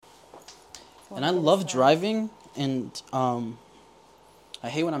And I love driving, and I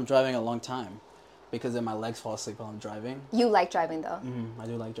hate when I'm driving a long time because then my legs fall asleep while I'm driving. You like driving, though? I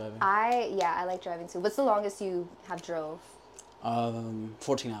do like driving. I like driving, too. What's the longest you have drove?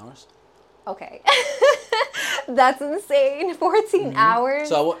 14 hours. Okay. That's insane. 14 hours?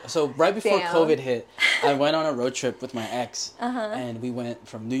 So right before COVID hit, I went on a road trip with my ex. And we went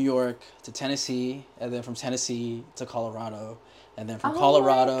from New York to Tennessee, and then from Tennessee to Colorado, and then from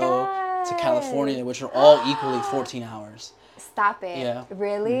Colorado to California, which are all equally 14 hours. Stop it. Yeah.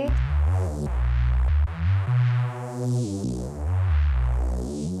 Really?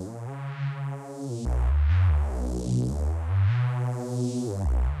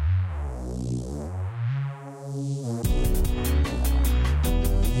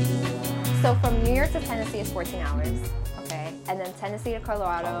 So from New York to Tennessee is 14 hours, okay? And then Tennessee to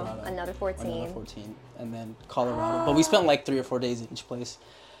Colorado. Another 14. Another 14. And then Colorado. But we spent like 3 or 4 days in each place.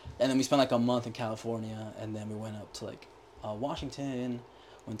 And then we spent like a month in California. And then we went up to like Washington,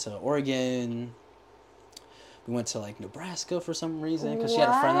 went to Oregon. We went to like Nebraska for some reason because she had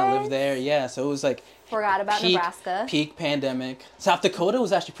a friend that lived there. Yeah, so it was like... Forgot about Nebraska. Peak pandemic. South Dakota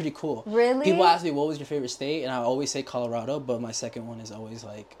was actually pretty cool. Really? People ask me what was your favorite state, and I always say Colorado, but my second one is always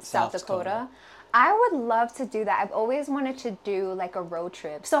like South Dakota. I would love to do that. I've always wanted to do like a road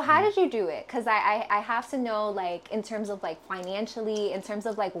trip. So how did you do it? Because I have to know, like, in terms of like financially, in terms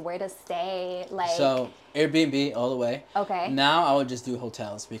of like where to stay, like... So Airbnb all the way. Okay. Now I would just do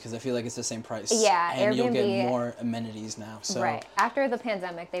hotels because I feel like it's the same price. Yeah, and Airbnb, you'll get more amenities now. So right. After the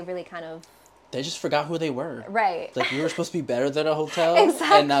pandemic, they really kind of... They just forgot who they were. Right. Like, you were supposed to be better than a hotel,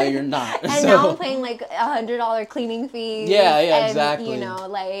 exactly. and now you're not. And now I'm paying like $100 cleaning fees. Yeah, and, exactly. You know,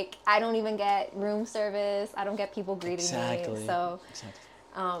 like, I don't even get room service. I don't get people greeting me. So,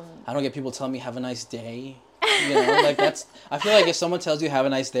 I don't get people telling me have a nice day. You know, like that's... I feel like if someone tells you have a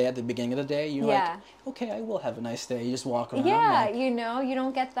nice day at the beginning of the day, you're like, okay, I will have a nice day. You just walk around. Yeah, like, you know, you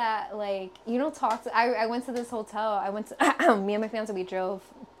don't get that, like, you don't talk to... I went to this hotel. I went to... me and my fiance, we drove...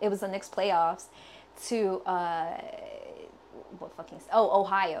 It was the Knicks playoffs to...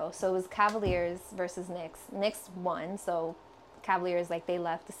 Ohio. So it was Cavaliers versus Knicks. Knicks won, so Cavaliers, like, they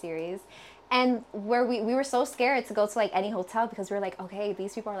left the series. And where we were so scared to go to like any hotel because we were like, okay,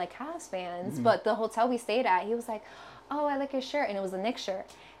 these people are like Cavs fans. But the hotel we stayed at, he was like, oh, I like your shirt, and it was a Knicks shirt.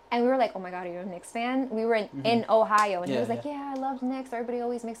 And we were like, oh my God, are you a Knicks fan? We were in Ohio, and he was like, yeah, I love Knicks. Everybody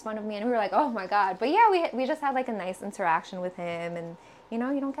always makes fun of me, and we were like, oh my God. But yeah, we just had like a nice interaction with him, and you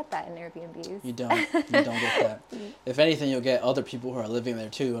know, you don't get that in Airbnbs. You don't get that. If anything, you'll get other people who are living there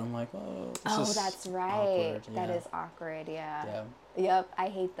too. And I'm like, oh, this is that's right. awkward. That is awkward. Yeah. Yeah. Yep. I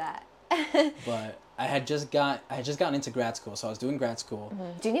hate that. But I had just gotten into grad school, so I was doing grad school.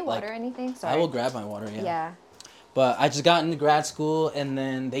 Do you need water or anything? Sorry. I will grab my water. Yeah. Yeah. But I just got into grad school, and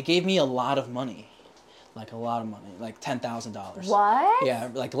then they gave me a lot of money. Like, a lot of money. Like, $10,000. What? Yeah,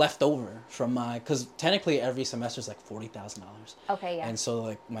 like, left over from my... Because technically every semester is like $40,000. Okay, yeah. And so,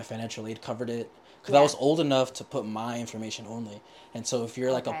 like, my financial aid covered it. Because I was old enough to put my information only. And so if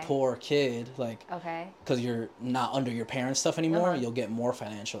you're, like, a poor kid, like... Okay. Because you're not under your parents' stuff anymore, you'll get more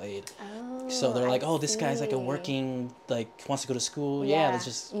financial aid. Oh, so they're like, this guy's, like, a working... Like, wants to go to school. Yeah, let's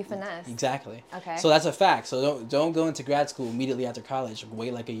just... You finesse. Exactly. Okay. So that's a fact. So don't go into grad school immediately after college.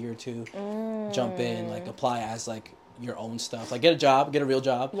 Wait, like, a year or two. Jump in, like, apply as, like, your own stuff. Like, get a job, get a real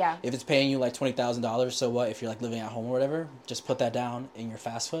job. Yeah. If it's paying you, like, $20,000, so what? If you're, like, living at home or whatever, just put that down in your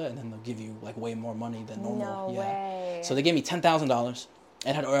FAFSA, and then they'll give you, like, way more money than normal. No way. So they gave me $10,000,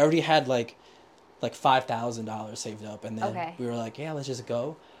 and had already had, like $5,000 saved up, and then we were like, yeah, let's just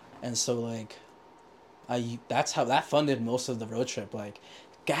go. And so, like, that's how that funded most of the road trip. Like,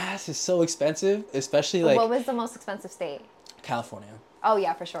 gas is so expensive, especially, like... What was the most expensive state? California. Oh,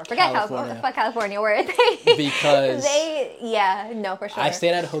 yeah, for sure. Forget California. Fuck California, where because... for sure. I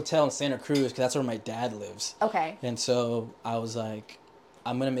stayed at a hotel in Santa Cruz because that's where my dad lives. Okay. And so I was like,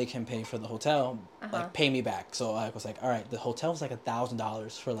 I'm going to make him pay for the hotel, like, pay me back. So I was like, all right, the hotel was like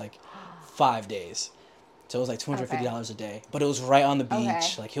 $1,000 for like 5 days. So it was like $250 a day. But it was right on the beach.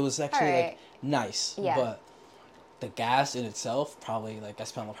 Okay. Like, it was actually like nice. Yeah. But the gas in itself, probably, like, I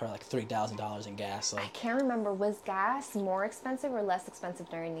spent probably like $3,000 in gas. Like, I can't remember. Was gas more expensive or less expensive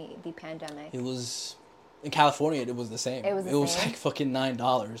during the pandemic? It was... In California, it was the same. It was like fucking $9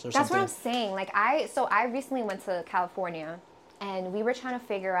 or something. That's what I'm saying. Like, I recently went to California, and we were trying to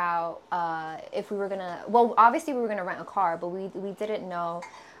figure out if we were gonna... Well, obviously we were gonna rent a car, but we didn't know.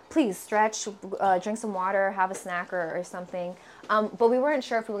 Please stretch, drink some water, have a snack or something. But we weren't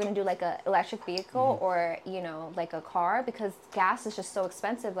sure if we were gonna do like a electric vehicle or, you know, like a car, because gas is just so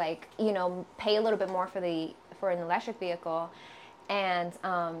expensive. Like, you know, pay a little bit more for an electric vehicle. and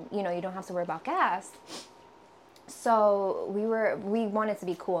you know, you don't have to worry about gas. So we wanted to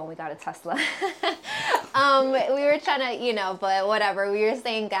be cool and we got a Tesla. We were trying to, you know, but whatever. We were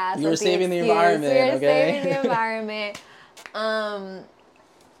saving gas. You were saving the environment, we were okay? saving the environment.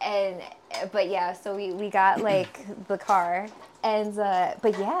 And but yeah, so we got like the car, and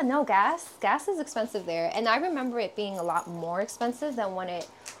but yeah, no, gas is expensive there, and I remember it being a lot more expensive than what it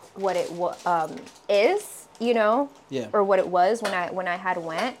is, you know, Yeah. or what it was when I had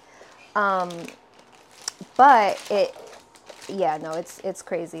went. But yeah, no, it's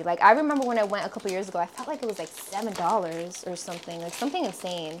crazy. Like I remember when I went a couple years ago, I felt like it was like $7 or something, like something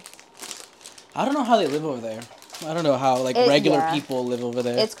insane. I don't know how they live over there. I don't know how like regular people live over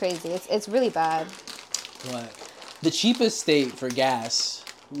there. It's crazy. It's really bad. But the cheapest state for gas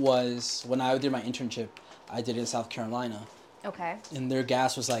was when I did my internship. I did it in South Carolina. Okay. And their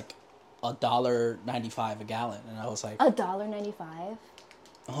gas was like $1.95 a gallon, and I was like $1.95.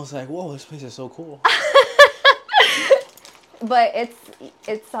 I was like, whoa, this place is so cool. But it's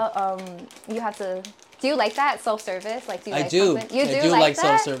you have to. Do you like that self-service? Like, do you? I like do. something? You do I do like that?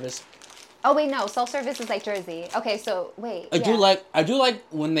 self-service. Oh wait, no, self-service is like Jersey. Okay, so wait. I do like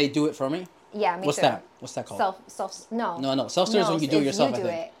when they do it for me. Yeah, me What's too. that? What's that called? No. No. Self-service when you do it yourself. You do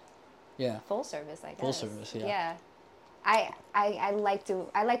I think. it. Yeah. Full service, I guess. Full service, yeah. Yeah. I like,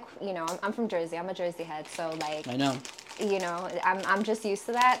 you know, I'm from Jersey. I'm a Jersey head, so like. I know. You know, I'm just used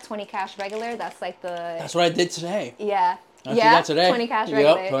to that. 20 cash regular. That's like the. That's what I did today. Yeah. I did that today. 20 cash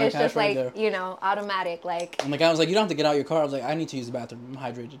regular. Yep, 20 it's cash just regular. like, you know, automatic. Like. And the guy was like, you don't have to get out of your car. I was like, I need to use the bathroom.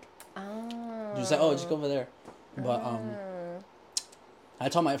 I'm hydrated. Oh. He was like, oh, just go over there. But I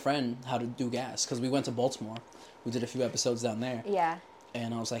taught my friend how to do gas because we went to Baltimore. We did a few episodes down there. Yeah.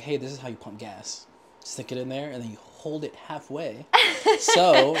 And I was like, hey, this is how you pump gas. Stick it in there and then you hold it halfway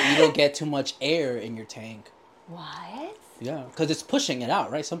so you don't get too much air in your tank. What? Yeah, because it's pushing it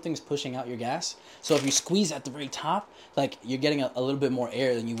out, right? Something's pushing out your gas. So if you squeeze at the very top, like, you're getting a little bit more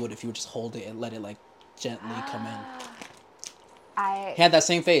air than you would if you would just hold it and let it, like, gently come in. He had that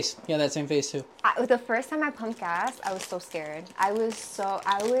same face. He had that same face, too. The first time I pumped gas, I was so scared. I'm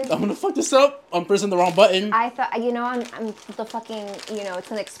gonna fuck this up. I'm pressing the wrong button. I thought, you know, I'm the fucking, you know, it's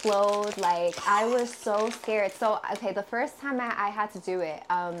gonna explode. Like, I was so scared. So, okay, the first time I had to do it,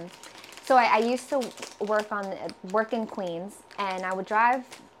 so I used to work in Queens, and I would drive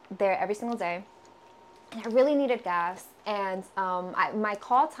there every single day. And I really needed gas, and my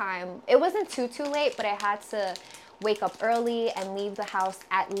call time, it wasn't too late, but I had to wake up early and leave the house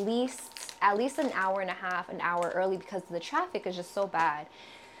at least an hour and a half, an hour early because the traffic is just so bad.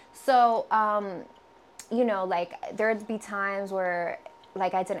 So, you know, like there'd be times where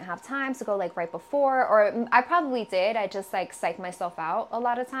like I didn't have time to go like right before, or I probably did. I just like psyched myself out a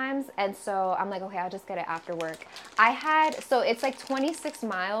lot of times. And so I'm like, okay, I'll just get it after work. So it's like 26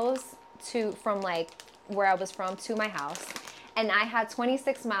 miles from like where I was from to my house. And I had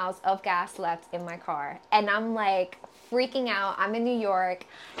 26 miles of gas left in my car. And I'm like freaking out. I'm in New York.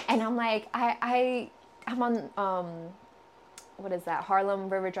 And I'm like, I'm on, what is that? Harlem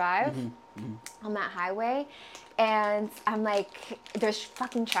River Drive on that highway. And I'm like, there's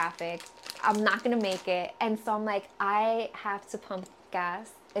fucking traffic. I'm not going to make it. And so I'm like, I have to pump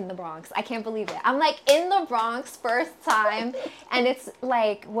gas in the Bronx. I can't believe it. I'm like in the Bronx first time. And it's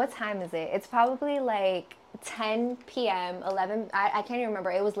like, what time is it? It's probably like 10 p.m., 11, I can't even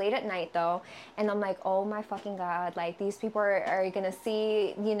remember. It was late at night though. And I'm like, oh my fucking God, like these people are gonna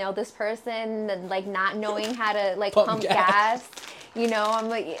see, you know, this person like not knowing how to like pump gas. You know, I'm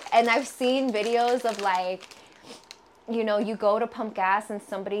like, and I've seen videos of like, you know, you go to pump gas and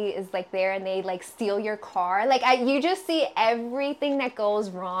somebody is like there and they like steal your car. Like you just see everything that goes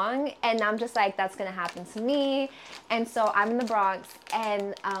wrong, and I'm just like, that's gonna happen to me. And so I'm in the Bronx,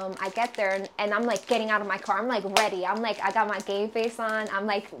 and I get there and I'm like getting out of my car. I'm like ready. I'm like, I got my game face on. I'm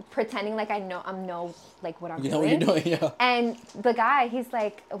like pretending like I know like what I'm doing. You know what you're doing, yeah. And the guy, he's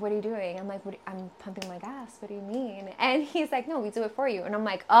like, what are you doing? I'm like, I'm pumping my gas. What do you mean? And he's like, no, we do it for you. And I'm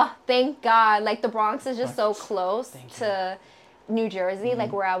like, oh, thank God. Like the Bronx is just so close to New Jersey,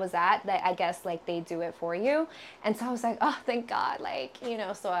 like where I was at, that I guess like they do it for you. And so I was like, oh, thank God. Like, you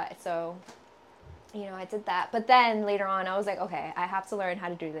know, so you know, I did that. But then later on, I was like, okay, I have to learn how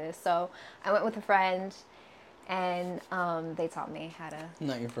to do this. So I went with a friend, and they taught me how to.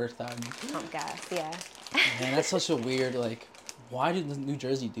 Not your first time. Pump gas, yeah. Man, that's such a weird, like, why did New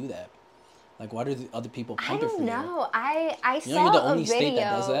Jersey do that? Like, why do the other people pump it for you? I don't know. I you know, you're the saw only a state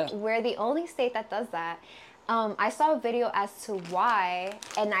that does video that? where the only state that does that. I saw a video as to why,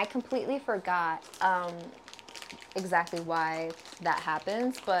 and I completely forgot exactly why that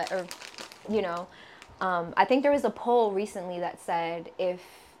happens, but, or, you know, I think there was a poll recently that said if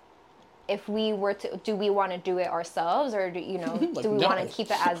we were to, do we want to do it ourselves, or do, you know, Like, do we no. want to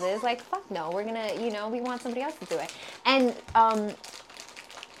keep it as is? Like, fuck no, we're gonna, you know, we want somebody else to do it. And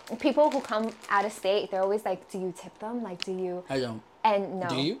people who come out of state, they're always like, do you tip them? Like, do you? I don't. And no,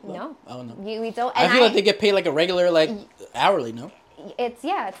 Do you? no, Oh no. we don't. And I feel like they get paid like a regular, like hourly. No.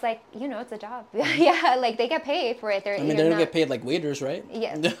 it's like, you know, it's a job. Yeah, like they get paid for it. I mean, they don't get paid like waiters, right?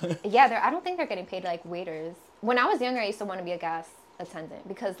 Yeah, yeah. I don't think they're getting paid like waiters. When I was younger, I used to want to be a gas attendant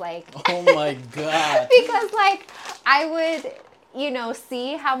because like. Oh my god. Because like I would, you know,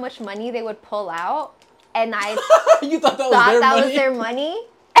 see how much money they would pull out, and I You thought that was their money,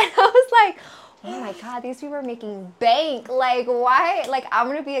 and I was like, oh my god, these people are making bank. Like, why? Like, I'm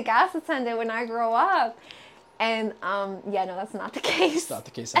gonna be a gas attendant when I grow up. And yeah, no, that's not the case. It's not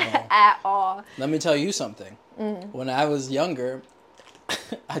the case at all. At all. Let me tell you something. When I was younger,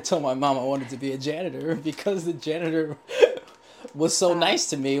 I told my mom I wanted to be a janitor because the janitor was so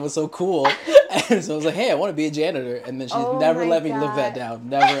nice to me, was so cool. And so I was like, hey, I want to be a janitor. And then she never let me live that down.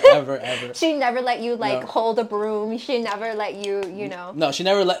 Never, ever, ever. She never let you, like, hold a broom. She never let you, you know. No, she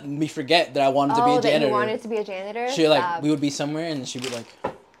never let me forget that I wanted to be a janitor. That you wanted to be a janitor? She, like, we would be somewhere and she'd be like...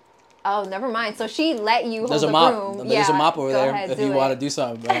 Oh, never mind. So she let you hold There's a broom. There's a mop over there if you want to do do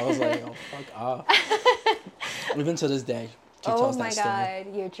something. But I was like, oh, fuck off. Even to this day, she tells that story. Oh my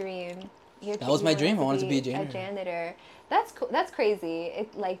god, your dream. That was my dream. I wanted to be a janitor. A janitor. That's cool. That's crazy.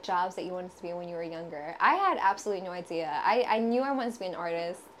 Like jobs that you wanted to be when you were younger. I had absolutely no idea. I knew I wanted to be an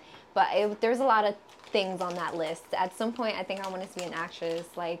artist, but there's a lot of things on that list. At some point, I think I wanted to be an actress.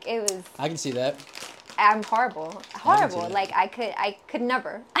 Like it was. I can see that. I'm horrible. Like I could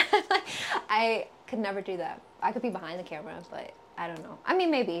never. I could never do that. I could be behind the camera, but I don't know. I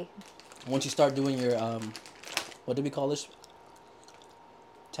mean, maybe. Once you start doing your what do we call this?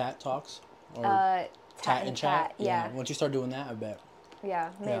 Tat talks or tat and chat. Yeah. Once you start doing that, I bet. Yeah,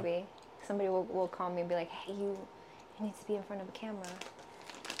 maybe. Yeah. Somebody will call me and be like, hey, you need to be in front of a camera.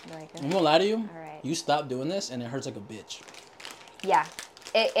 I'm like, I'm gonna lie to you. All right. You stop doing this and it hurts like a bitch. Yeah.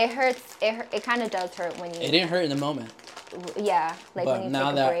 It hurts. It kind of does hurt when you... It didn't hurt in the moment. Yeah. Like but when you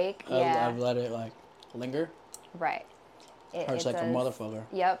now take a break. Yeah. I've let it like linger. Right. It hurts like a motherfucker.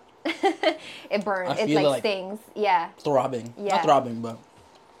 Yep. It burns. It like stings. Yeah. Throbbing. Yeah. Not throbbing, but...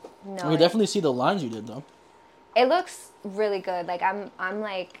 No. You definitely see the lines you did though. It looks really good. Like I'm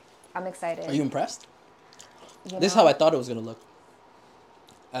excited. Are you impressed? You know? This is how I thought it was gonna look.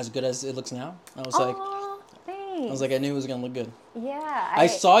 As good as it looks now. I was like, thanks. I was like, I knew it was gonna look good. Yeah. I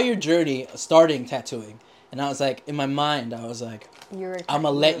saw your journey starting tattooing, and I was like, in my mind, I was like, I'm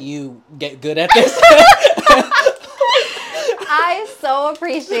gonna let you get good at this. I so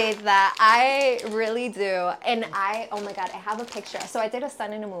appreciate that. I really do. And oh my god, I have a picture. So I did a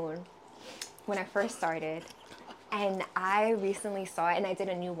sun and a moon when I first started. And I recently saw it, and I did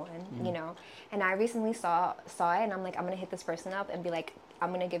a new one, you know. And I recently saw it, and I'm like, I'm gonna hit this person up and be like,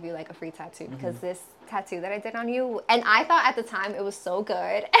 I'm gonna give you like a free tattoo because this tattoo that I did on you, and I thought at the time it was so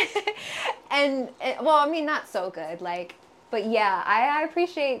good. And well, I mean, not so good, like, but yeah, I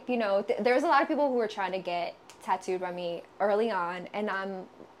appreciate, you know, there's a lot of people who were trying to get tattooed by me early on, and I'm,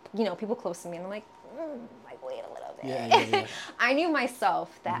 you know, people close to me, and I'm like wait a little bit. Yeah. I knew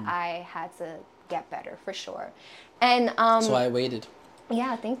myself that I had to get better for sure, and so I waited.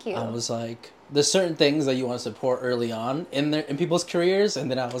 Yeah, thank you. I was like, there's certain things that you want to support early on in people's careers, and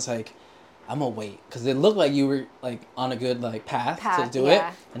then I was like, I'm gonna wait because it looked like you were like on a good like path to do it,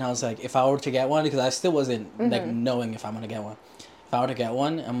 and I was like, if I were to get one, because I still wasn't like knowing if I'm gonna get one. If I were to get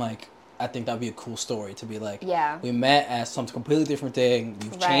one, I'm like, I think that'd be a cool story to be like, we met as something completely different thing.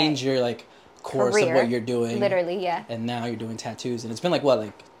 You've changed your like course of what you're doing, literally, and now you're doing tattoos, and it's been like what,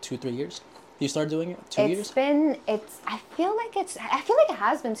 like 2-3 years. You started doing it? 2 years? I feel like it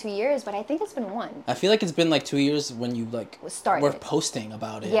has been 2 years, but I think it's been 1. I feel like it's been like 2 years when you like were posting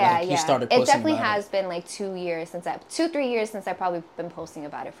about it. Yeah, like, you started posting about it. It definitely has been like 2 years 3 years since I've probably been posting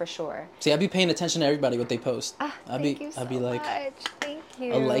about it for sure. See, I'd be paying attention to everybody what they post. Thank you so much. Thank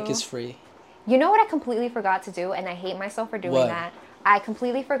you. A like is free. You know what I completely forgot to do, and I hate myself for doing that? I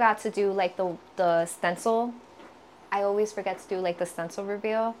completely forgot to do like the stencil. I always forget to do like the stencil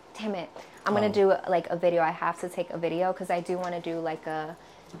reveal. Damn it. I'm going to do like a video. I have to take a video because I do want to do like a,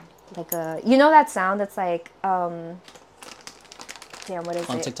 you know that sound that's like, damn, what is it?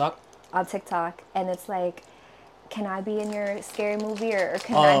 On TikTok? On TikTok. And it's like, can I be in your scary movie or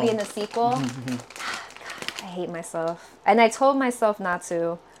can I be in the sequel? God, I hate myself. And I told myself not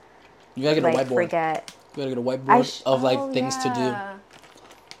to. You gotta get a whiteboard. Forget. You gotta get a whiteboard of like things to do.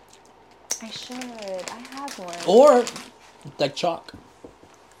 I should. I have one. Or like chalk.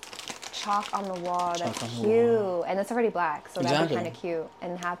 chalk on the wall. That's Chalk on the cute. wall. And it's already black, so that'd Exactly. be kind of cute.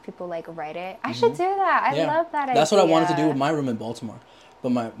 And have people like write it. I should do that. I love that idea. That's what I wanted to do with my room in Baltimore, but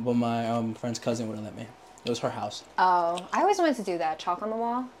my friend's cousin wouldn't let me. It was her house. Oh, I always wanted to do that, chalk on the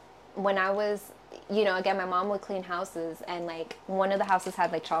wall. When I was, you know, again, my mom would clean houses, and like one of the houses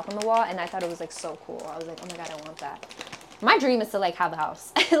had like chalk on the wall, and I thought it was like so cool. I was like, oh my god, I want that. My dream is to like have a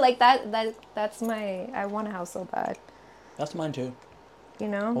house like that's my. I want a house so bad. That's mine too. You I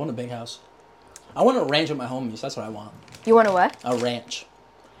know. want a big house. I want a ranch with my homies. That's what I want. You want a what? A ranch.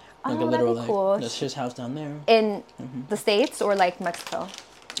 Like Oh, a literal that'd be cool. There's his house down there. In the States or like Mexico?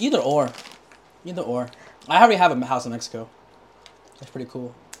 Either or. I already have a house in Mexico. That's pretty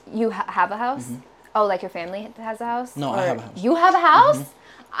cool. You have a house? Oh, like your family has a house? No, or I have a house. You have a house?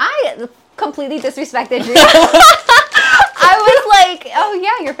 I completely disrespected you. I was like, oh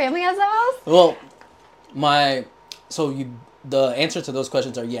yeah, your family has a house? Well, the answer to those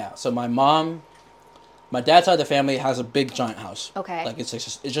questions are yeah. So my dad's side of the family has a big giant house. Okay. Like it's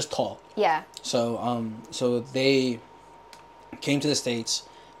just tall. Yeah. So they came to the States,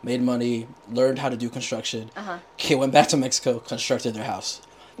 made money, learned how to do construction. Went back to Mexico, constructed their house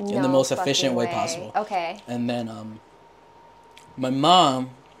in the most efficient way possible. Okay. And then my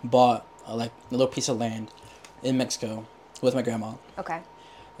mom bought a little piece of land in Mexico with my grandma. Okay.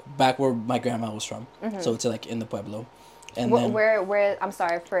 Back where my grandma was from. So it's like in the pueblo. And where? I'm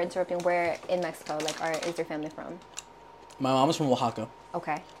sorry for interrupting. Where in Mexico? Like, is your family from? my mom is from Oaxaca.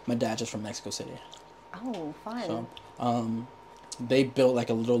 Okay. My dad's just from Mexico City. Oh, fun. So, they built like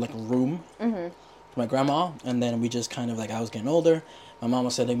a little room for my grandma, and then we just kind of I was getting older. My mom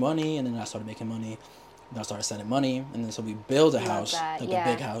was sending money, and then I started making money. And I started sending money, and then so we built a house, a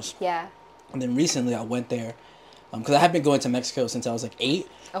big house. Yeah. And then recently I went there, because I had been going to Mexico since I was 8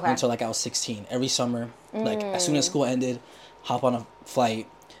 until I was 16. Every summer, as soon as school ended, hop on a flight,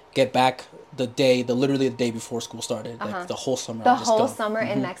 get back literally the day before school started. The whole summer. The whole summer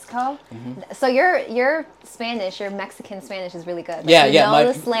in Mexico. So your Spanish, your Mexican Spanish is really good. Yeah.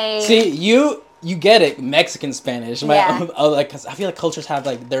 The slang. See, you get it, Mexican Spanish. Yeah. Cause I feel like cultures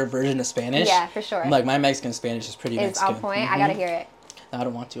have their version of Spanish. Yeah, for sure. My Mexican Spanish is pretty Mexican. It's on point. I gotta hear it. I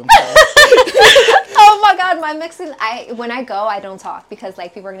don't want to. I'm sorry. Oh my god, my Mexican. When I go, I don't talk because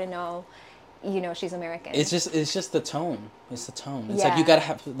people are gonna know, she's American. It's just the tone. It's the tone. It's you gotta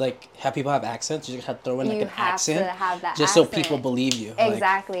have people have accents. You just have to throw in an accent. You have to have that just accent. so people believe you.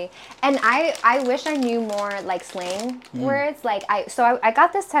 Exactly. And I wish I knew more slang words. I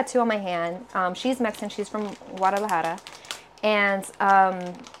got this tattoo on my hand. She's Mexican. She's from Guadalajara, and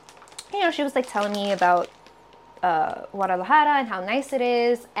she was telling me about Guadalajara and how nice it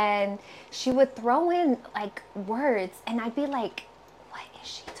is, and she would throw in words, and I'd be like, what is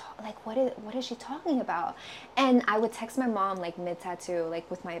she what is she talking about? And I would text my mom mid tattoo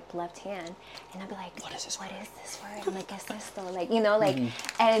with my left hand, and I'd be like, what is this word? I'm like, ¿qué es esto?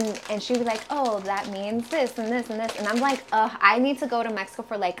 And she'd be like, oh, that means this and this and this, and I'm like, I need to go to Mexico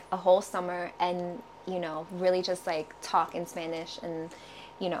for a whole summer and really just talk in Spanish, and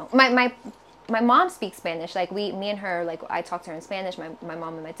my mom speaks Spanish. Me and her, I talk to her in Spanish, my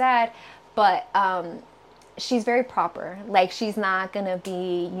mom and my dad, but she's very proper. She's not gonna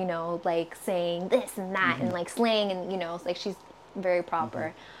be, saying this and that and slang and she's very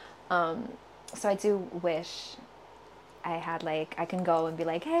proper. So I do wish I had I can go and be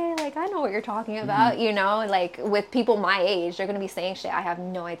like, hey, I know what you're talking about, with people my age, they're gonna be saying shit I have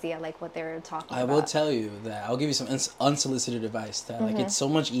no idea what they're talking about. I will tell you that I'll give you some unsolicited advice that it's so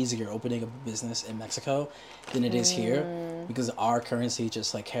much easier opening up a business in Mexico than it is here, because our currency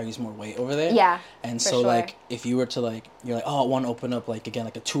just carries more weight over there. Yeah. And so sure. If you were to you're oh, I want to open up again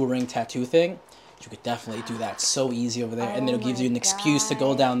a touring tattoo thing, you could definitely do that so easy over there, and then it gives you an excuse to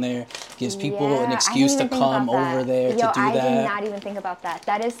go down there, gives people an excuse to come over there to do that. I did not even think about that.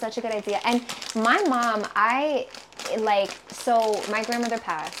 That is such a good idea. And my mom, so my grandmother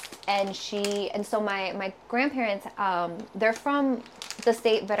passed, and so my grandparents, they're from the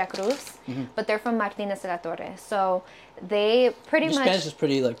state Veracruz, but they're from Martinez de la Torre. So they pretty much... Spanish is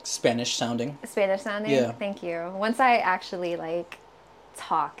pretty Spanish sounding. Spanish sounding? Yeah. Thank you. Once I actually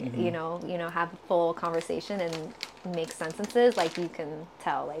talk, have a full conversation and make sentences, you can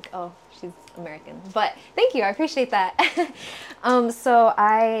tell oh, she's American. But thank you, I appreciate that. So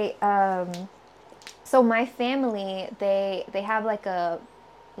my family, they have a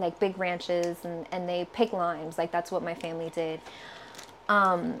big ranches, and they pick limes. That's what my family did.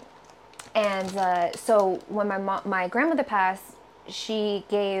 So when my grandmother passed, she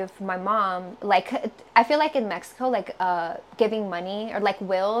gave my mom I feel in Mexico giving money or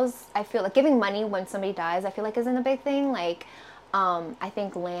wills, I feel giving money when somebody dies, I feel isn't a big thing. I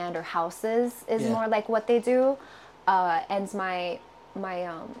think land or houses is Yeah. more like what they do. And my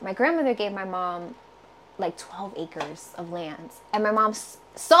grandmother gave my mom like 12 acres of land, and my mom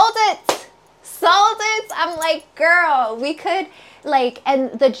sold it. I'm like, girl, we could like,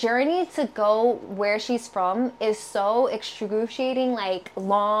 and the journey to go where she's from is so excruciating, like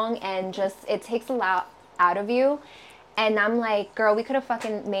long, and just it takes a lot out of you. And I'm like, girl, we could have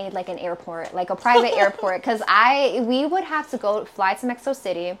fucking made like an airport, like a private airport, because we would have to fly to Mexico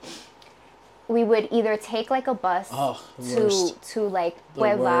City. We would either take like a bus to like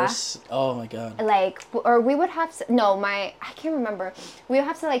Puebla. Oh my god. Like, or we would have to, no, I can't remember. We would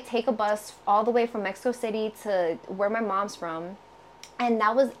have to like take a bus all the way from Mexico City to where my mom's from. And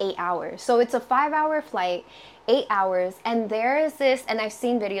that was 8 hours. So it's a 5-hour flight, 8 hours. And there is this, and I've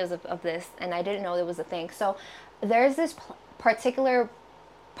seen videos of this, and I didn't know it was a thing. So there's this particular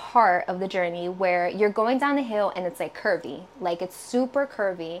part of the journey where you're going down the hill and it's like curvy, like it's super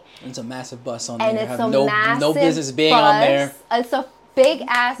curvy. It's a massive bus on and there. It's no business being on there. It's a big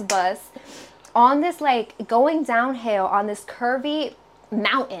ass bus on this, like going downhill on this curvy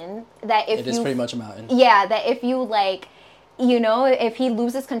mountain that if it is pretty much a mountain. Yeah, that if you like, you know, if he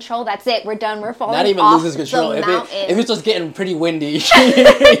loses control, that's it. We're done. We're falling. Not even off loses control. The If it's just getting pretty windy,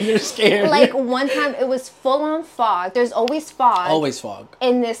 you're scared. Like one time, it was full on fog. There's always fog. Always fog.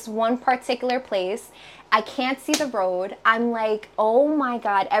 In this one particular place. I can't see the road. I'm like, oh my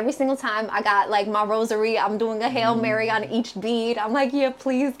God. Every single time I got like my rosary, I'm doing a Hail Mary on each bead. I'm like, yeah,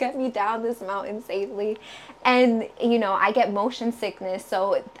 please get me down this mountain safely. And, you know, I get motion sickness.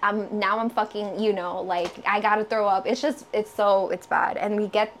 So I'm fucking, you know, like I got to throw up. It's bad.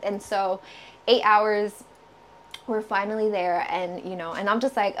 And so 8 hours, we're finally there. And, you know, and I'm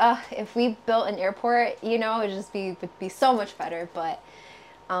just like, if we built an airport, you know, would be so much better. But,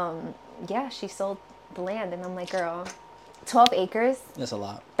 yeah, she sold the land, and I'm like, girl, 12 acres. That's a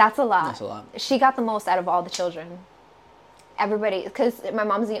lot. That's a lot. That's a lot. She got the most out of all the children. Everybody, because my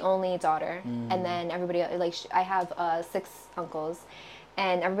mom's the only daughter, and then everybody, like, I have 6 uncles,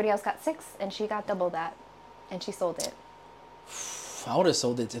 and everybody else got 6, and she got double that, and she sold it. I would have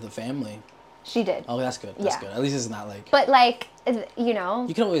sold it to the family. She did. Oh, that's good. That's good. At least it's not like. But like, you know.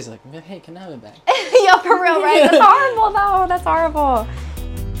 You can always like, hey, can I have it back? Yo, for real, right? That's horrible, though. That's horrible.